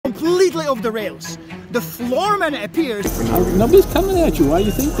completely off the rails. The floorman appears. Nobody's coming at you. Why do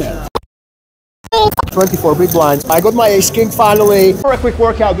you think that? 24 big blinds. I got my ace king finally. For a quick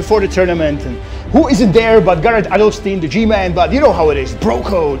workout before the tournament. And who isn't there but Garrett Adelstein, the G-man, but you know how it is, bro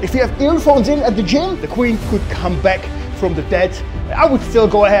code. If you have earphones in at the gym, the queen could come back from the dead. I would still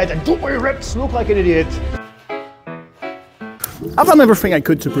go ahead and do my reps, look like an idiot. I've done everything I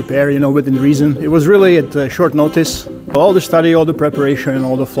could to prepare, you know, within reason. It was really at short notice. All the study, all the preparation,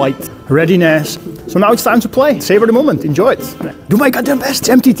 all the flight readiness. So now it's time to play. Savor the moment, enjoy it. Do my goddamn best,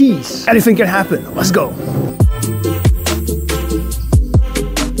 MTTs. Anything can happen, let's go.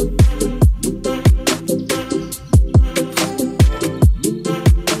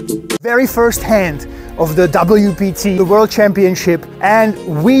 Very first hand of the WPT, the World Championship,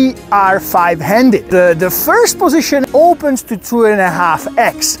 and we are five-handed. The first position opens to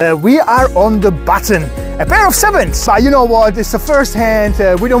 2.5x. We are on the button. A pair of sevens. But you know what, it's the first hand,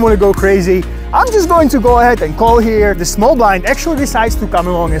 we don't want to go crazy. I'm just going to go ahead and call here. The small blind actually decides to come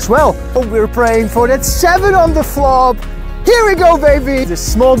along as well. We're praying for that 7 on the flop. Here we go, baby! The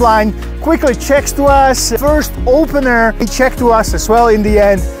small blind quickly checks to us. First opener, he checked to us as well in the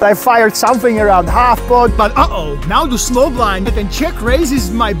end. I fired something around half pot, but now the small blind and check raises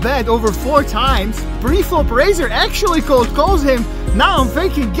my bet over 4 times. Pre-flop raiser actually calls him. Now I'm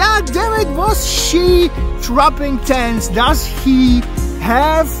thinking, god damn it, was she dropping tens? Does he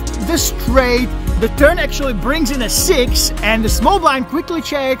have the straight? The turn actually brings in a 6 and the small blind quickly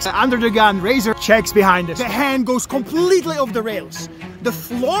checks under the gun, razor checks behind us. The hand goes completely off the rails. The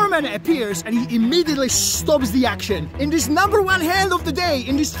floorman appears and he immediately stops the action. In this #1 hand of the day,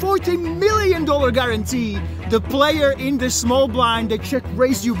 in this $14 million guarantee, the player in the small blind that check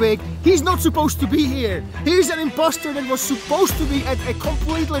raised you big, he's not supposed to be here. He's an imposter that was supposed to be at a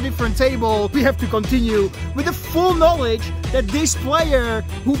completely different table. We have to continue with the full knowledge that this player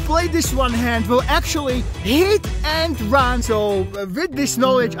who played this one hand will actually hit and run. So with this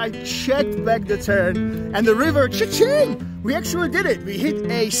knowledge, I checked back the turn and the river, cha-ching! We actually did it. We hit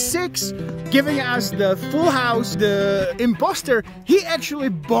a 6, giving us the full house. The imposter, he actually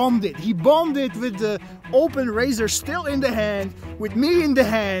bombed it. He bombed it with the open razor still in the hand, with me in the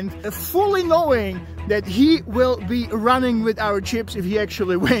hand, fully knowing that he will be running with our chips if he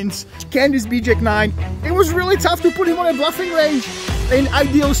actually wins. Candice B Jack 9. It was really tough to put him on a bluffing range. In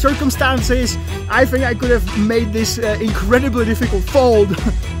ideal circumstances, I think I could have made this incredibly difficult fold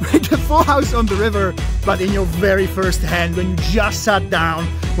with the full house on the river. But in your very first hand, when you just sat down,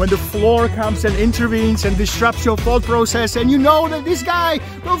 when the floor comes and intervenes and disrupts your thought process, and you know that this guy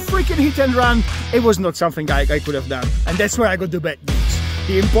will freaking hit and run, it was not something I could have done. And that's where I got the bet news.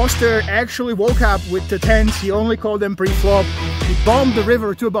 The imposter actually woke up with the 10s. He only called them pre-flop. He bombed the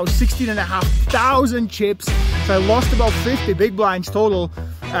river to about 16,500 chips. So I lost about 50 big blinds total.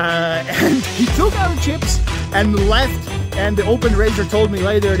 And he took our chips and left. And the open raiser told me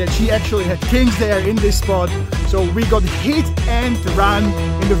later that she actually had kings there in this spot. So we got hit and run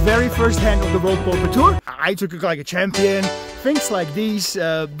in the very first hand of the World Poker Tour. I took it like a champion. Things like these,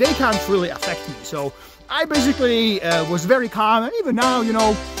 they can't really affect me. So I basically was very calm, and even now, you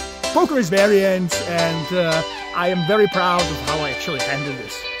know, poker is variant, and I am very proud of how I actually handled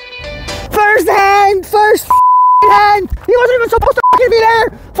this. First hand! First hand! He wasn't even supposed to be there!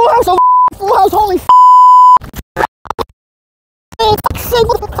 Full house, full house, holy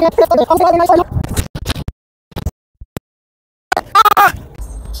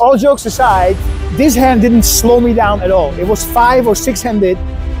All jokes aside, this hand didn't slow me down at all. It was 5 or 6 handed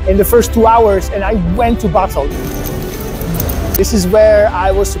in the first 2 hours, and I went to battle. This is where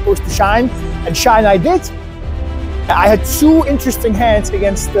I was supposed to shine, and shine I did. I had 2 interesting hands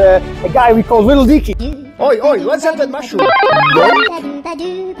against a guy we call Little Dicky. Oi, oi, let's have that mushroom.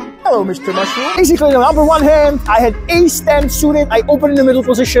 Hello, Mr. Mushroom. Basically, the #1 hand, I had ace-10 suited. I open in the middle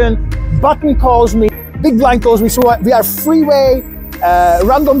position. Button calls me. Big blind calls me. So we are freeway.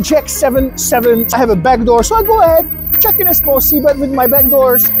 Random jack 7-7. I have a backdoor, so I go ahead, check in a small c-bet with my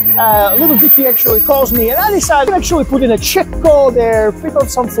backdoors. Little Dicky actually calls me, and I decided to actually put in a check call there, pick up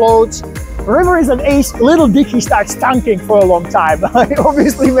some floats. River is an ace. Little Dicky starts tanking for a long time. It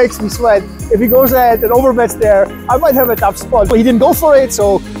obviously makes me sweat. If he goes ahead and overbets there, I might have a tough spot. But he didn't go for it,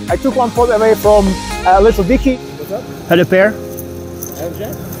 so I took 1 pot away from Little Dicky. What's up? Had a pair? I had a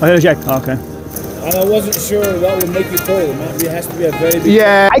jack. I had a jack, oh, okay. I wasn't sure what would make you fold. It has to be a very big...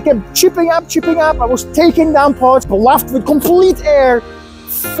 Yeah, I kept chipping up. I was taking down pots, bluffed with complete air.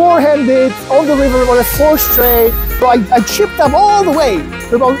 4-handed on the river on a 4 straight. So I chipped up all the way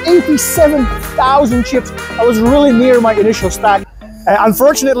to about 87,000 chips. I was really near my initial stack.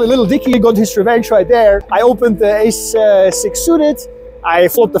 Unfortunately, Little Dicky got his revenge right there. I opened the ace 6 suited. I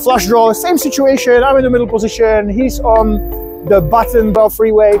flop the flush draw, same situation, I'm in the middle position, he's on the button bell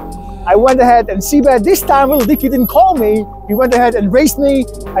freeway. I went ahead and c-bet. This time little Dicky didn't call me, he went ahead and raced me.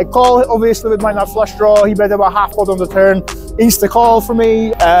 I call obviously with my nut flush draw, he bet about half pot on the turn, insta call for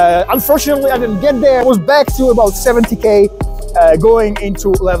me. Unfortunately I didn't get there, I was back to about 70k going into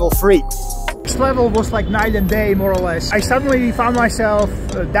level 3. This level was like night and day, more or less. I suddenly found myself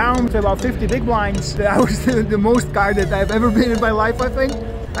down to about 50 big blinds. I was the most guarded I've ever been in my life, I think.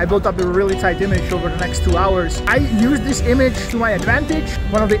 I built up a really tight image over the next 2 hours. I used this image to my advantage.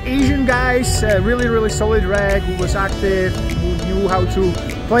 One of the Asian guys, really solid reg, who was active, who knew how to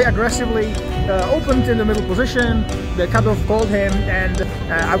play aggressively, opened in the middle position. The cutoff called him, and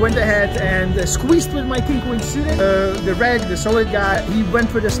I went ahead and squeezed with my king queen suited. The reg, the solid guy, he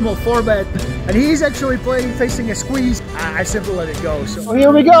went with a small 4-bet, and he's actually playing facing a squeeze. I simply let it go. So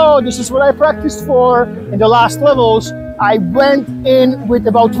here we go. This is what I practiced for in the last levels. I went in with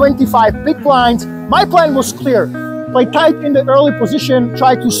about 25 big blinds. My plan was clear. Play tight in the early position,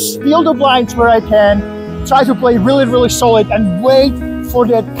 try to steal the blinds where I can, try to play really solid and wait for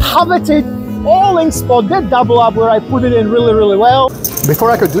that coveted all-in spot, that double up where I put it in really well. Before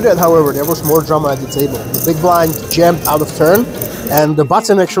I could do that, however, there was more drama at the table. The big blind jammed out of turn, and the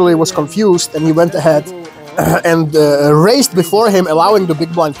button actually was confused, and he went ahead and raised before him, allowing the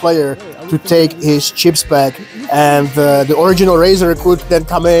big blind player to take his chips back, and the original raiser could then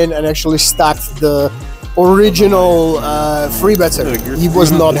come in and actually stack the original free better. He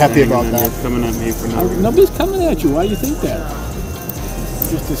was not happy about that. Coming at me for Nobody's coming at you. Why do you think that?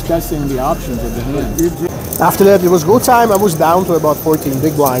 Just discussing the options of the hand. After that, it was go time. I was down to about 14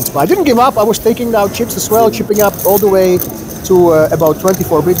 big blinds, but I didn't give up. I was taking down chips as well, chipping up all the way to about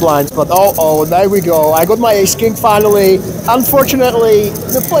 24 big blinds. But oh, there we go. I got my ace king finally. Unfortunately,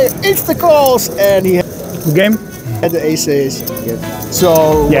 the player insta calls, and he had the aces.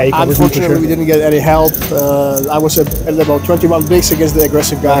 So yeah, unfortunately, we didn't get any help. I was at about 21 bigs against the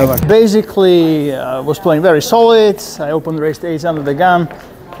aggressive guy. Basically, was playing very solid. I opened raised ace under the gun.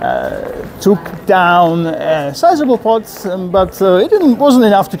 Took down sizable pots, but it wasn't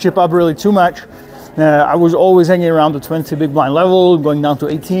enough to chip up really too much. I was always hanging around the 20 big blind level, going down to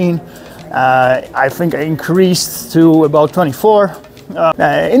 18. I think I increased to about 24.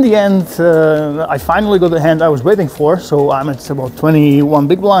 In the end, I finally got the hand I was waiting for, so I'm at about 21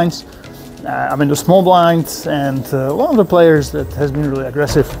 big blinds. I'm in the small blinds, and one of the players that has been really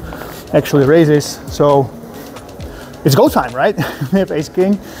aggressive actually raises. So it's go time, right? We have ace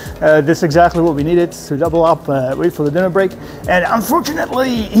king. That's exactly what we needed to double up, wait for the dinner break. And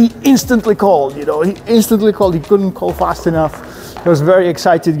unfortunately, he instantly called, you know, he couldn't call fast enough. I was very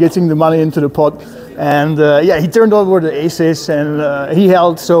excited getting the money into the pot. And yeah, he turned over the aces, and he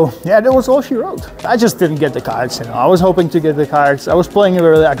held. So yeah, that was all she wrote. I just didn't get the cards, you know. I was hoping to get the cards. I was playing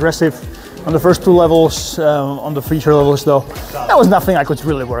really aggressive on the first 2 levels, on the feature levels though. That was nothing I could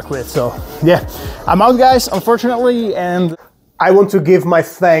really work with. So yeah, I'm out, guys, unfortunately. And I want to give my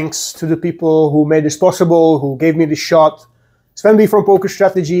thanks to the people who made this possible, who gave me the shot. Sven B from Poker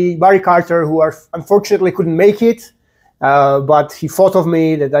Strategy, Barry Carter, who unfortunately couldn't make it, but he thought of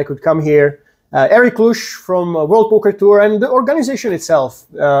me that I could come here. Eric Lush from World Poker Tour, and the organization itself.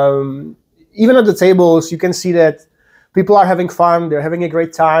 Even at the tables, you can see that people are having fun, they're having a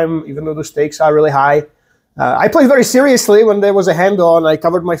great time, even though the stakes are really high. I played very seriously when there was a hand on. I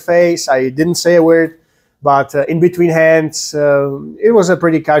covered my face, I didn't say a word, but in between hands, it was a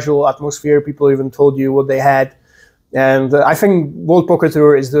pretty casual atmosphere. People even told you what they had. And I think World Poker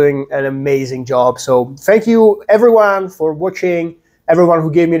Tour is doing an amazing job. So thank you everyone for watching, everyone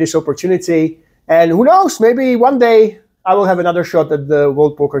who gave me this opportunity. And who knows, maybe one day I will have another shot at the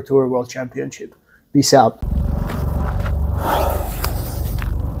World Poker Tour World Championship. Peace out.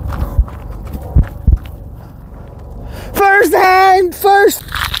 First hand, first